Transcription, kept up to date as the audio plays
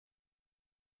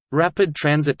Rapid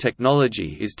transit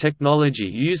technology is technology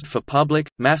used for public,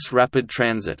 mass rapid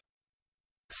transit.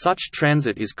 Such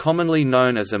transit is commonly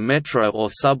known as a metro or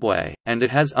subway, and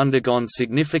it has undergone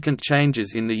significant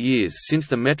changes in the years since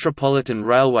the Metropolitan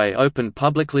Railway opened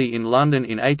publicly in London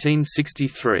in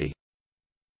 1863.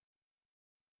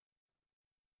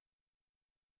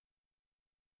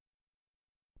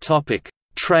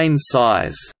 Train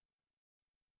size.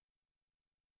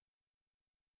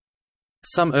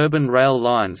 Some urban rail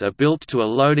lines are built to a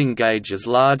loading gauge as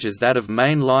large as that of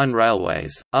main line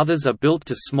railways, others are built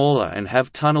to smaller and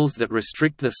have tunnels that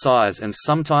restrict the size and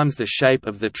sometimes the shape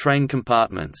of the train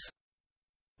compartments.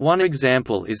 One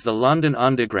example is the London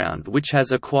Underground, which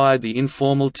has acquired the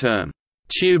informal term,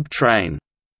 tube train,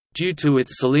 due to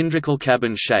its cylindrical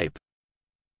cabin shape.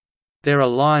 There are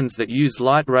lines that use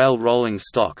light rail rolling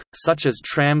stock, such as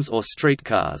trams or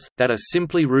streetcars, that are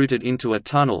simply routed into a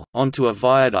tunnel, onto a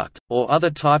viaduct, or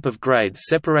other type of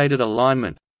grade-separated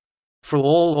alignment—for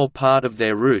all or part of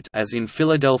their route, as in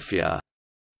Philadelphia,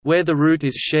 where the route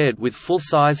is shared with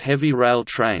full-size heavy rail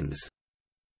trains.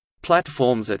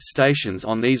 Platforms at stations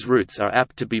on these routes are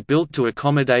apt to be built to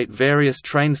accommodate various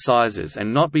train sizes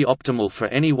and not be optimal for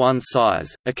any one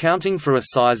size, accounting for a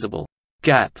sizable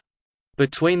gap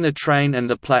between the train and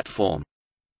the platform.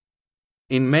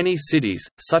 In many cities,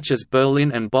 such as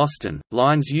Berlin and Boston,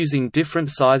 lines using different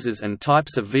sizes and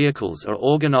types of vehicles are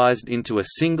organized into a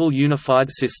single unified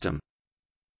system.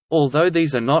 Although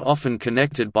these are not often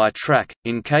connected by track,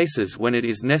 in cases when it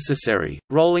is necessary,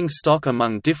 rolling stock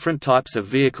among different types of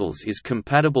vehicles is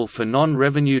compatible for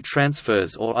non-revenue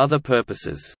transfers or other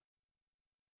purposes.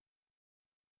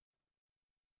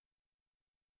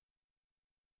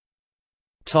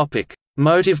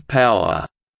 Motive power.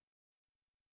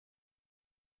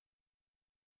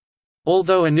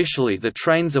 Although initially the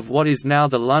trains of what is now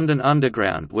the London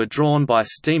Underground were drawn by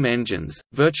steam engines,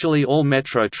 virtually all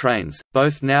metro trains,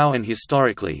 both now and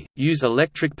historically, use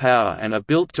electric power and are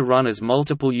built to run as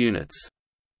multiple units.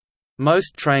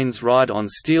 Most trains ride on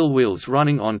steel wheels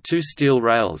running on two steel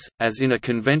rails, as in a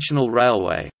conventional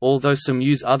railway, although some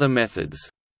use other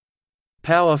methods.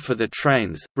 Power for the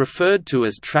trains, referred to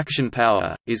as traction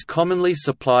power, is commonly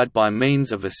supplied by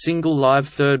means of a single live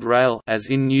third rail, as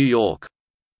in New York.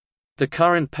 The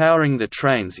current powering the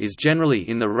trains is generally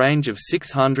in the range of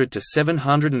 600 to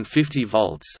 750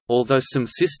 volts, although some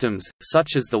systems,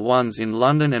 such as the ones in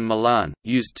London and Milan,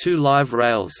 use two live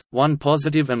rails, one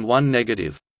positive and one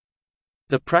negative.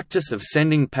 The practice of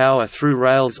sending power through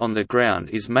rails on the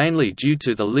ground is mainly due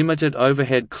to the limited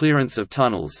overhead clearance of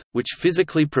tunnels, which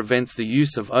physically prevents the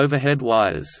use of overhead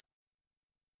wires.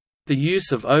 The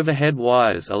use of overhead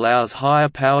wires allows higher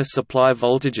power supply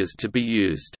voltages to be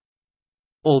used.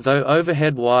 Although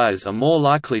overhead wires are more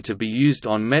likely to be used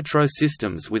on metro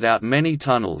systems without many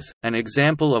tunnels, an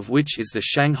example of which is the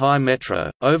Shanghai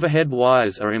Metro, overhead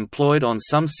wires are employed on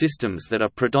some systems that are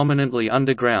predominantly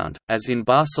underground, as in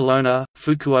Barcelona,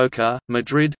 Fukuoka,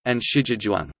 Madrid, and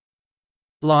Shijiazhuang.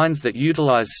 Lines that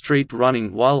utilize street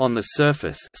running while on the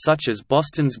surface, such as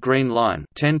Boston's Green Line,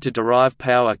 tend to derive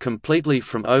power completely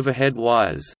from overhead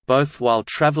wires, both while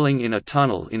traveling in a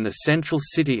tunnel in the central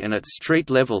city and at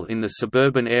street level in the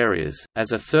suburban areas,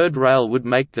 as a third rail would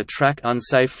make the track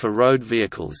unsafe for road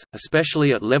vehicles,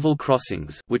 especially at level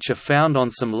crossings, which are found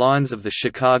on some lines of the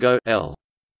Chicago L.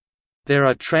 There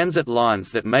are transit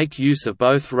lines that make use of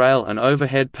both rail and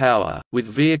overhead power, with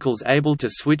vehicles able to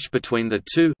switch between the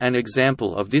two, an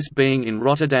example of this being in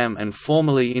Rotterdam and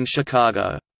formerly in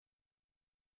Chicago.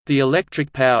 The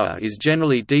electric power is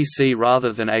generally DC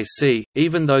rather than AC,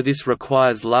 even though this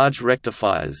requires large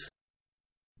rectifiers.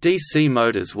 DC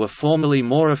motors were formerly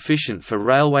more efficient for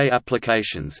railway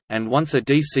applications, and once a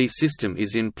DC system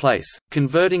is in place,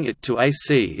 converting it to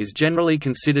AC is generally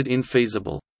considered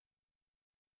infeasible.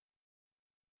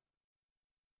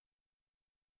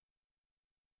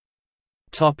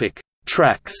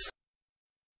 Tracks.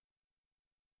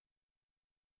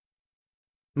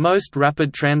 Most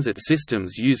rapid transit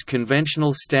systems use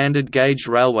conventional standard gauge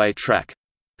railway track.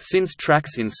 Since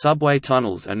tracks in subway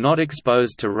tunnels are not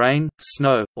exposed to rain,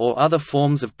 snow, or other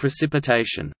forms of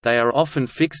precipitation, they are often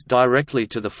fixed directly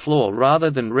to the floor rather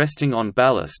than resting on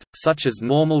ballast, such as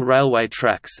normal railway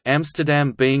tracks,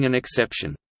 Amsterdam being an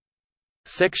exception.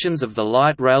 Sections of the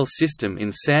light rail system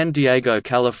in San Diego,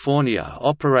 California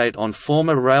operate on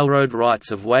former railroad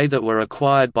rights-of-way that were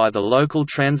acquired by the local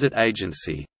transit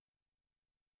agency.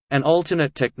 An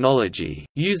alternate technology,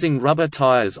 using rubber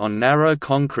tires on narrow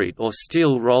concrete or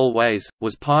steel rollways,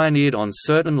 was pioneered on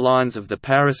certain lines of the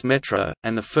Paris Metro,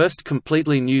 and the first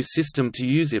completely new system to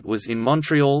use it was in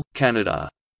Montreal, Canada.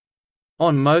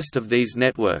 On most of these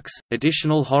networks,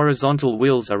 additional horizontal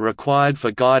wheels are required for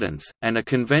guidance, and a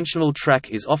conventional track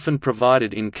is often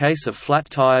provided in case of flat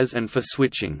tires and for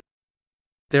switching.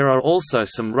 There are also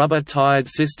some rubber-tired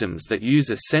systems that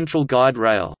use a central guide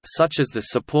rail, such as the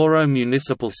Sapporo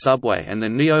Municipal Subway and the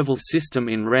Neoval system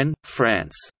in Rennes,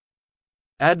 France.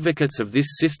 Advocates of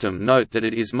this system note that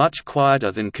it is much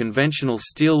quieter than conventional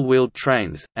steel-wheeled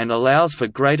trains, and allows for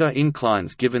greater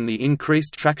inclines given the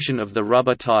increased traction of the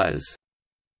rubber tires.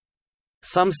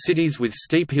 Some cities with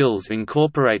steep hills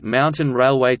incorporate mountain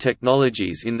railway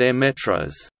technologies in their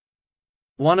metros.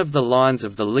 One of the lines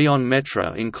of the Lyon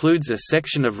Metro includes a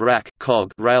section of RAC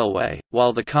railway,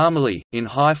 while the Carmeli, in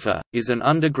Haifa, is an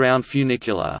underground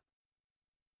funicular.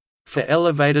 For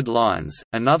elevated lines,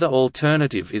 another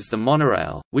alternative is the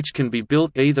monorail, which can be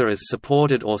built either as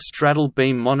supported or straddle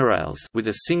beam monorails with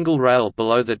a single rail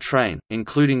below the train,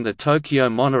 including the Tokyo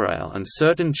monorail and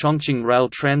certain Chongqing rail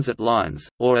transit lines,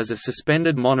 or as a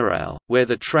suspended monorail, where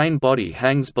the train body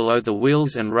hangs below the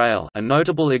wheels and rail, a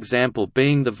notable example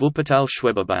being the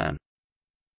Wuppertal-Schwebebahn.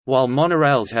 While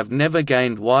monorails have never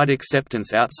gained wide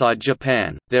acceptance outside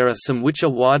Japan, there are some which are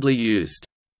widely used.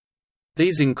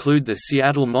 These include the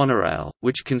Seattle monorail,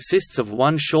 which consists of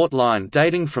one short line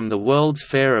dating from the World's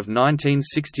Fair of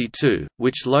 1962,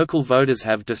 which local voters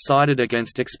have decided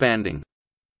against expanding.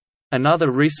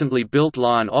 Another recently built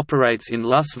line operates in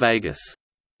Las Vegas.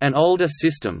 An older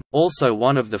system, also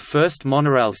one of the first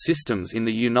monorail systems in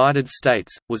the United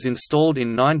States, was installed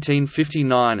in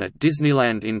 1959 at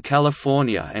Disneyland in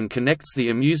California and connects the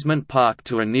amusement park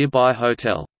to a nearby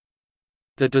hotel.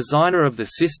 The designer of the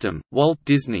system, Walt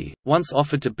Disney, once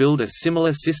offered to build a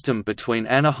similar system between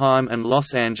Anaheim and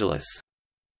Los Angeles.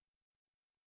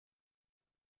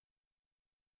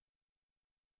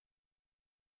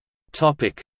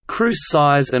 Crew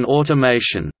size and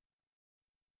automation.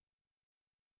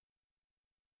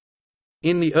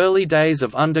 In the early days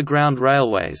of underground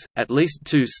railways, at least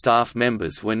 2 staff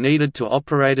members were needed to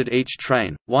operate at each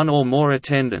train, one or more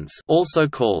attendants, also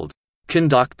called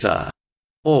conductor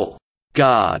or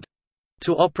guard,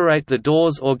 to operate the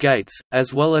doors or gates,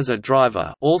 as well as a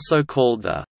driver, also called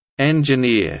the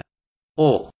engineer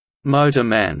or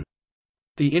motorman.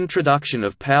 The introduction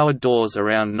of powered doors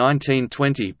around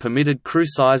 1920 permitted crew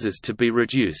sizes to be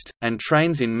reduced, and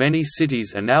trains in many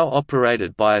cities are now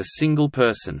operated by a single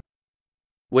person.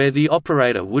 Where the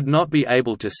operator would not be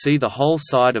able to see the whole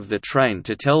side of the train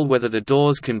to tell whether the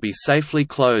doors can be safely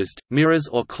closed, mirrors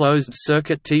or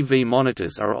closed-circuit TV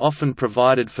monitors are often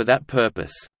provided for that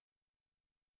purpose.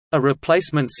 A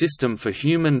replacement system for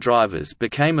human drivers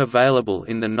became available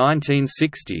in the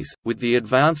 1960s, with the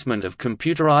advancement of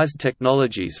computerized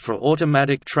technologies for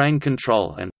automatic train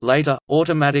control and, later,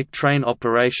 automatic train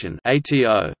operation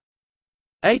 (ATO).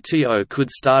 ATO could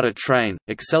start a train,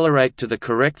 accelerate to the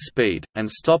correct speed, and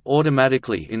stop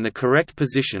automatically in the correct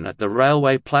position at the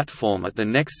railway platform at the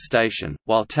next station,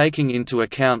 while taking into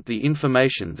account the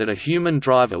information that a human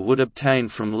driver would obtain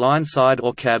from lineside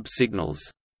or cab signals.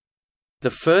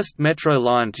 The first metro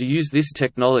line to use this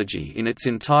technology in its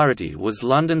entirety was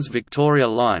London's Victoria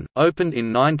Line, opened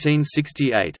in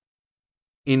 1968.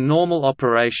 In normal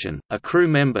operation, a crew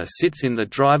member sits in the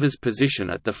driver's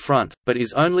position at the front, but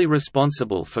is only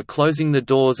responsible for closing the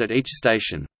doors at each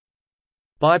station.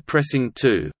 By pressing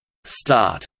 2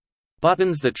 start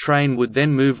buttons, the train would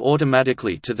then move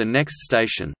automatically to the next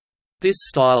station. This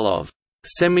style of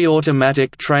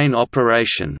semi-automatic train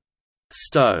operation,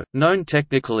 STO, known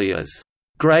technically as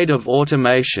grade of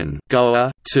automation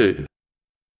GOA 2,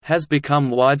 has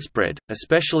become widespread,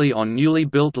 especially on newly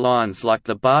built lines like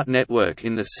the BART network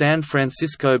in the San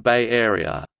Francisco Bay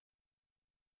Area.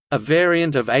 A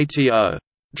variant of ATO,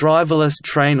 driverless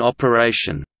train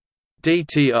operation,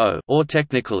 DTO, or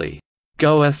technically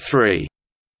GOA 3,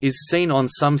 is seen on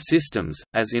some systems,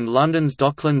 as in London's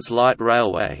Docklands Light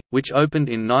Railway, which opened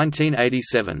in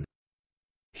 1987.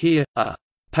 Here, a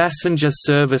passenger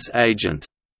service agent,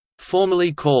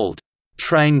 formerly called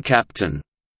train captain,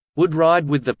 would ride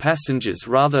with the passengers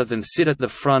rather than sit at the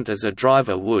front as a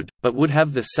driver would, but would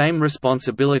have the same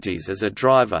responsibilities as a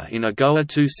driver in a GOA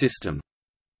 2 system.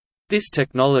 This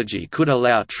technology could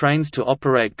allow trains to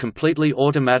operate completely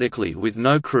automatically with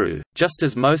no crew, just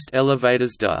as most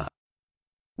elevators do.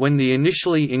 When the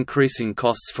initially increasing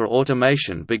costs for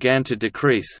automation began to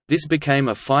decrease, this became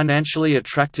a financially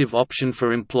attractive option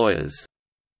for employers.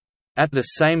 At the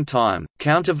same time,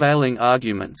 countervailing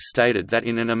arguments stated that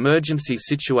in an emergency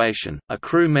situation, a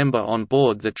crew member on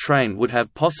board the train would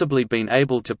have possibly been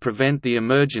able to prevent the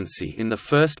emergency in the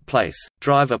first place,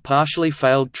 drive a partially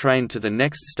failed train to the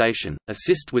next station,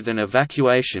 assist with an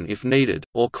evacuation if needed,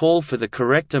 or call for the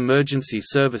correct emergency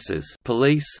services,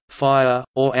 police, fire,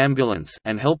 or ambulance,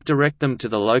 and help direct them to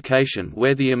the location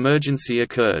where the emergency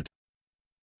occurred.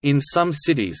 In some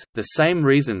cities, the same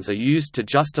reasons are used to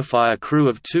justify a crew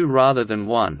of 2 rather than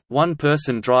 1. One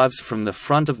person drives from the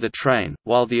front of the train,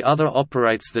 while the other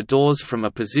operates the doors from a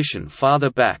position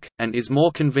farther back, and is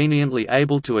more conveniently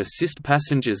able to assist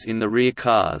passengers in the rear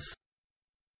cars.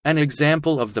 An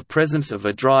example of the presence of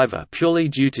a driver purely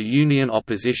due to union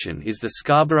opposition is the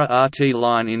Scarborough RT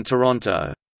line in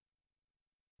Toronto.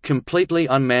 Completely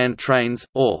unmanned trains,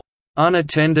 or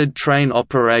unattended train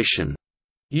operation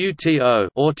 (UTO),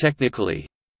 or technically,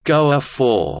 GOA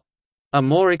 4, are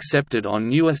more accepted on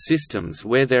newer systems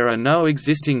where there are no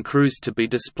existing crews to be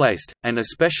displaced, and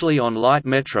especially on light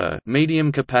metro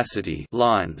medium-capacity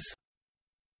lines.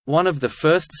 One of the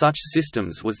first such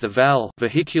systems was the VAL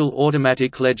Vehicle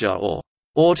Automatic Ledger or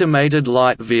Automated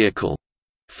Light Vehicle,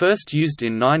 first used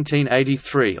in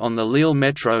 1983 on the Lille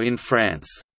Metro in France.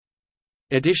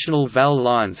 Additional VAL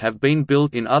lines have been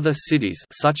built in other cities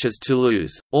such as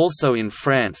Toulouse, also in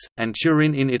France, and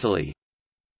Turin in Italy.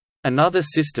 Another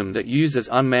system that uses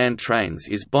unmanned trains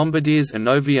is Bombardier's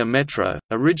Enovia Metro,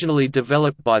 originally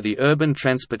developed by the Urban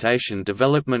Transportation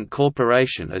Development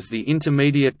Corporation as the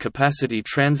Intermediate Capacity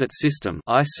Transit System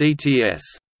 (ICTS).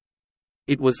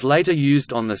 It was later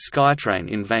used on the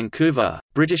SkyTrain in Vancouver,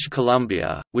 British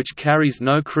Columbia, which carries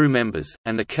no crew members,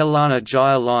 and the Kelana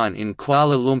Jaya line in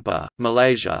Kuala Lumpur,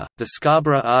 Malaysia. The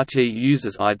Scarborough RT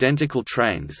uses identical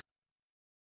trains.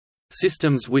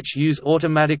 Systems which use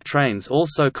automatic trains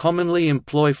also commonly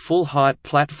employ full-height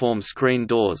platform screen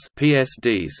doors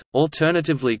 (PSDs),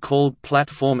 alternatively called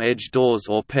platform edge doors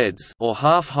or PEDs, or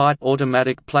half-height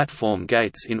automatic platform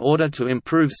gates in order to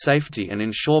improve safety and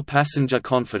ensure passenger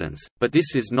confidence, but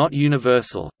this is not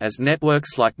universal, as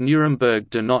networks like Nuremberg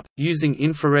do not, using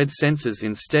infrared sensors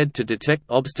instead to detect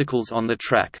obstacles on the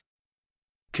track.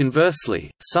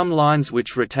 Conversely, some lines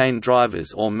which retain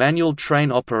drivers or manual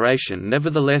train operation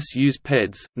nevertheless use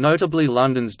PEDs, notably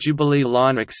London's Jubilee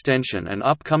Line extension and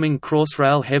upcoming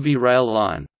Crossrail heavy rail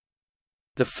line.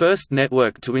 The first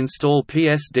network to install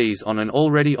PSDs on an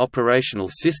already operational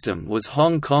system was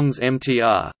Hong Kong's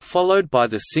MTR, followed by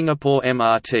the Singapore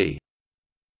MRT.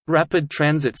 Rapid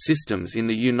transit systems in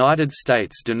the United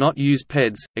States do not use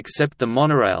PEDs, except the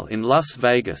monorail in Las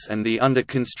Vegas and the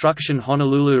under-construction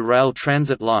Honolulu Rail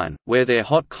Transit Line, where their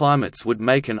hot climates would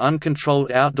make an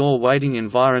uncontrolled outdoor waiting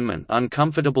environment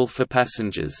uncomfortable for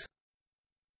passengers.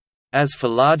 As for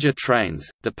larger trains,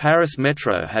 the Paris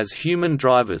Metro has human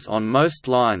drivers on most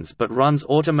lines but runs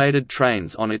automated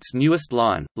trains on its newest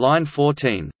line, Line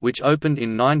 14, which opened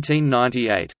in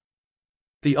 1998.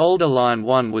 The older Line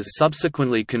 1 was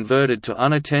subsequently converted to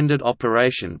unattended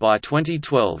operation by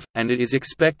 2012, and it is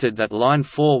expected that Line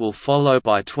 4 will follow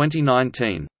by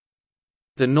 2019.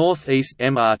 The North East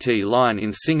MRT line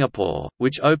in Singapore,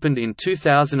 which opened in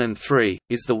 2003,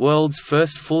 is the world's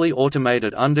first fully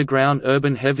automated underground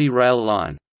urban heavy rail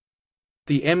line.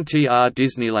 The MTR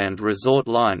Disneyland Resort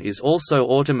line is also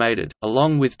automated,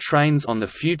 along with trains on the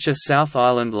future South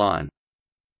Island line.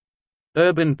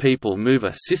 Urban people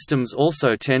mover systems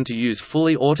also tend to use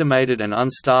fully automated and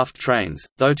unstaffed trains,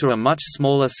 though to a much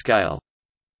smaller scale.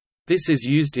 This is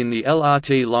used in the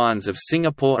LRT lines of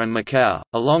Singapore and Macau,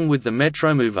 along with the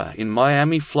Metromover in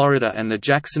Miami, Florida and the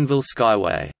Jacksonville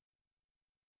Skyway.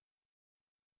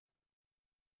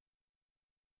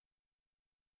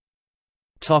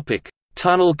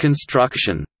 Tunnel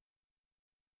construction.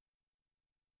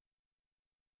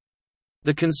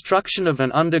 The construction of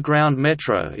an underground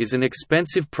metro is an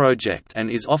expensive project and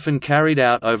is often carried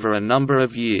out over a number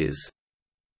of years.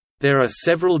 There are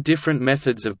several different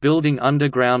methods of building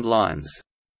underground lines.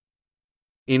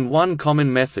 In one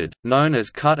common method, known as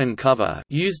cut and cover,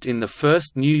 used in the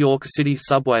first New York City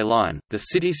subway line, the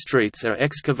city streets are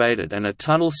excavated and a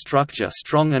tunnel structure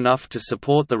strong enough to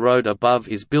support the road above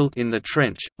is built in the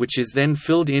trench, which is then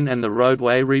filled in and the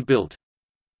roadway rebuilt.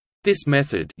 This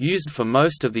method, used for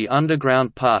most of the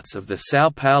underground parts of the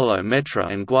São Paulo Metro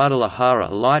and Guadalajara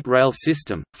light rail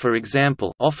system, for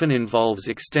example, often involves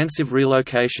extensive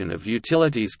relocation of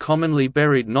utilities commonly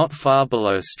buried not far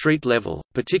below street level,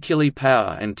 particularly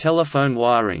power and telephone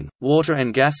wiring, water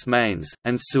and gas mains,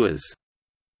 and sewers.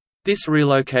 This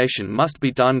relocation must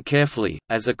be done carefully,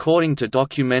 as according to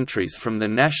documentaries from the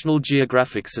National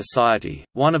Geographic Society,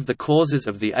 one of the causes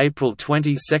of the April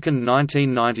 22,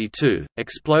 1992,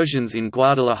 explosions in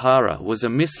Guadalajara was a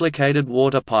mislocated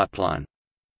water pipeline.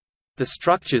 The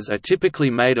structures are typically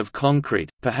made of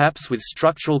concrete, perhaps with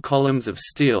structural columns of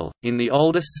steel. In the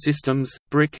oldest systems,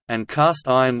 brick and cast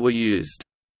iron were used.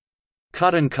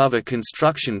 Cut-and-cover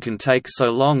construction can take so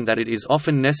long that it is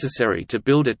often necessary to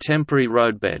build a temporary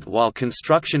roadbed while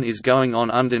construction is going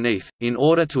on underneath, in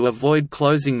order to avoid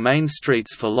closing main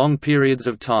streets for long periods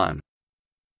of time.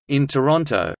 In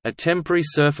Toronto, a temporary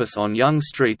surface on Yonge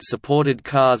Street supported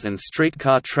cars and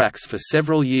streetcar tracks for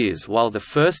several years while the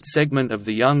first segment of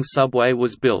the Yonge subway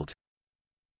was built.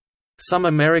 Some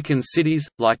American cities,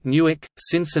 like Newark,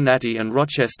 Cincinnati and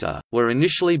Rochester, were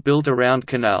initially built around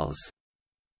canals.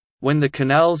 When the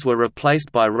canals were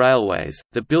replaced by railways,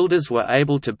 the builders were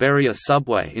able to bury a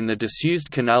subway in the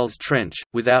disused canal's trench,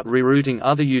 without rerouting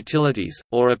other utilities,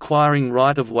 or acquiring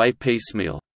right-of-way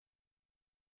piecemeal.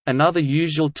 Another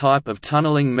usual type of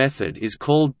tunneling method is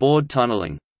called bored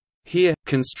tunneling. Here,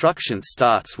 construction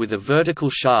starts with a vertical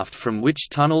shaft from which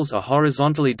tunnels are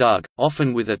horizontally dug,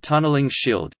 often with a tunneling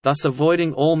shield, thus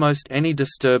avoiding almost any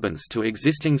disturbance to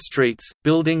existing streets,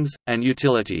 buildings, and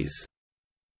utilities.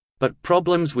 But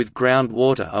problems with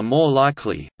groundwater are more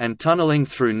likely, and tunneling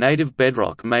through native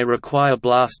bedrock may require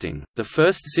blasting. The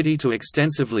first city to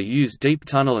extensively use deep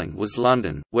tunneling was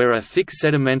London, where a thick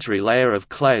sedimentary layer of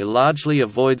clay largely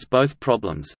avoids both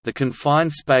problems. The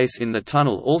confined space in the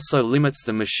tunnel also limits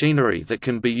the machinery that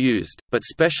can be used, but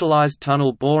specialized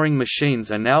tunnel boring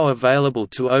machines are now available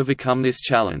to overcome this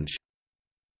challenge.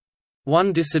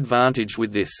 One disadvantage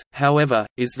with this, however,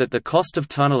 is that the cost of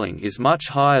tunneling is much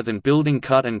higher than building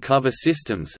cut-and-cover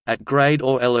systems, at grade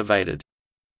or elevated.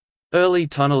 Early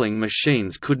tunneling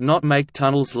machines could not make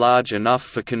tunnels large enough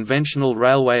for conventional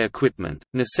railway equipment,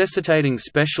 necessitating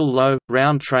special low,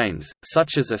 round trains,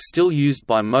 such as are still used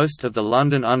by most of the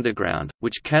London Underground,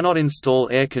 which cannot install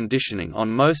air conditioning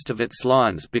on most of its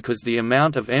lines because the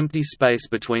amount of empty space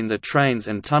between the trains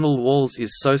and tunnel walls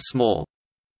is so small.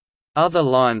 Other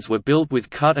lines were built with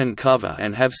cut-and-cover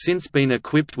and have since been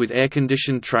equipped with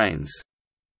air-conditioned trains.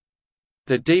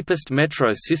 The deepest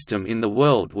metro system in the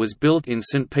world was built in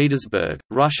St. Petersburg,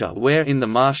 Russia, where in the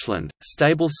marshland,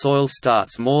 stable soil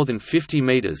starts more than 50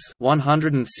 meters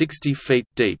 (160 feet)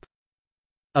 deep.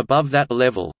 Above that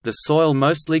level, the soil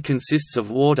mostly consists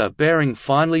of water-bearing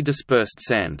finely dispersed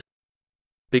sand.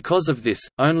 Because of this,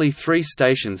 only 3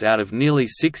 stations out of nearly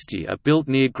 60 are built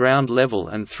near ground level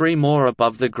and 3 more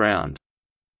above the ground.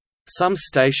 Some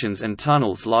stations and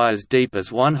tunnels lie as deep as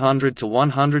 100 to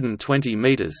 120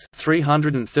 meters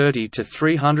 (330 to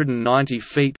 390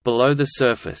 feet) below the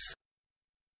surface.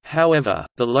 However,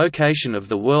 the location of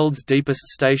the world's deepest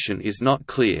station is not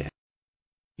clear.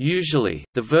 Usually,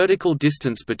 the vertical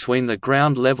distance between the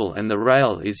ground level and the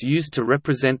rail is used to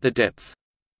represent the depth.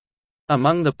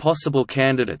 Among the possible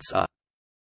candidates are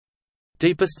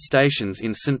deepest stations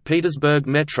in St. Petersburg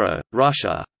Metro,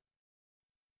 Russia.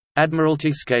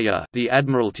 Admiralteyskaya, the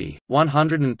Admiralty,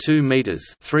 102 meters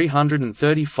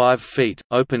 (335 feet),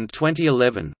 opened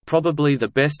 2011, probably the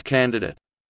best candidate.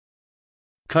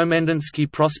 Komendantsky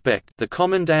Prospect, the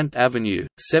Commandant Avenue,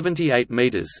 78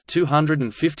 meters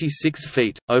 (256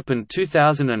 feet), opened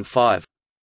 2005.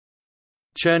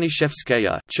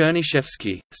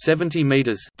 Chernyshevsky, 70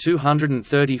 meters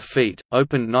 (230 feet),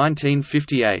 opened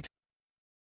 1958.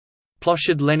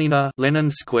 Ploshchad Lenina, Lenin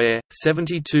Square,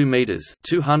 72 meters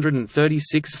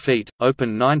 (236 feet),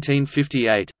 opened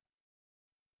 1958.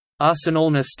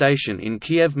 Arsenalna Station in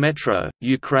Kiev Metro,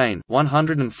 Ukraine,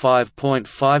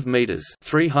 105.5 meters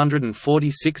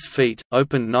 (346 feet),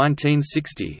 opened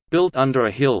 1960, built under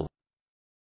a hill.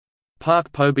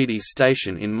 Park Pobedi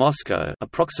Station in Moscow,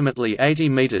 approximately 80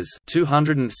 meters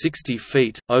 (260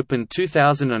 feet), opened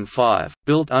 2005,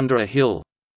 built under a hill.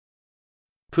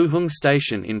 Puhung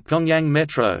Station in Pyongyang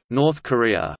Metro, North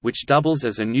Korea, which doubles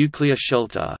as a nuclear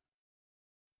shelter.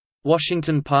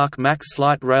 Washington Park Max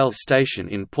Light Rail Station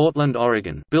in Portland,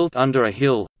 Oregon, built under a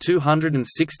hill,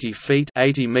 260 feet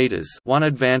 (80 meters). One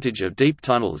advantage of deep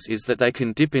tunnels is that they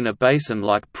can dip in a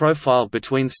basin-like profile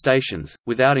between stations,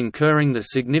 without incurring the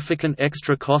significant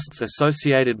extra costs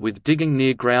associated with digging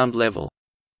near ground level.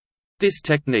 This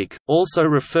technique, also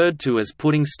referred to as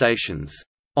putting stations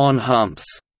on humps,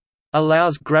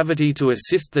 allows gravity to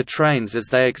assist the trains as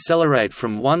they accelerate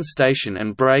from one station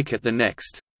and brake at the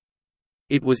next.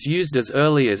 It was used as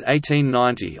early as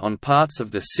 1890 on parts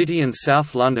of the City and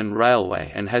South London Railway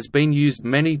and has been used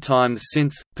many times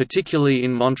since, particularly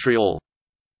in Montreal.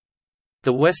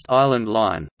 The West Island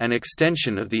Line, an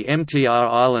extension of the MTR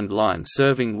Island Line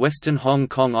serving western Hong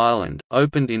Kong Island,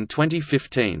 opened in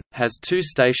 2015, has two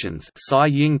stations, Sai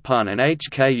Ying Pun and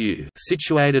HKU,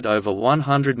 situated over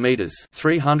 100 meters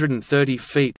 (330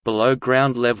 feet) below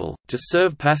ground level, to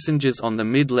serve passengers on the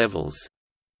mid-levels.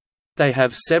 They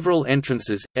have several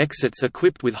entrances, exits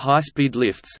equipped with high-speed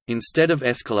lifts, instead of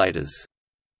escalators.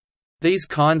 These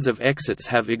kinds of exits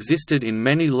have existed in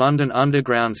many London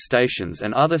Underground stations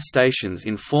and other stations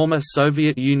in former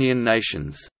Soviet Union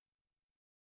nations.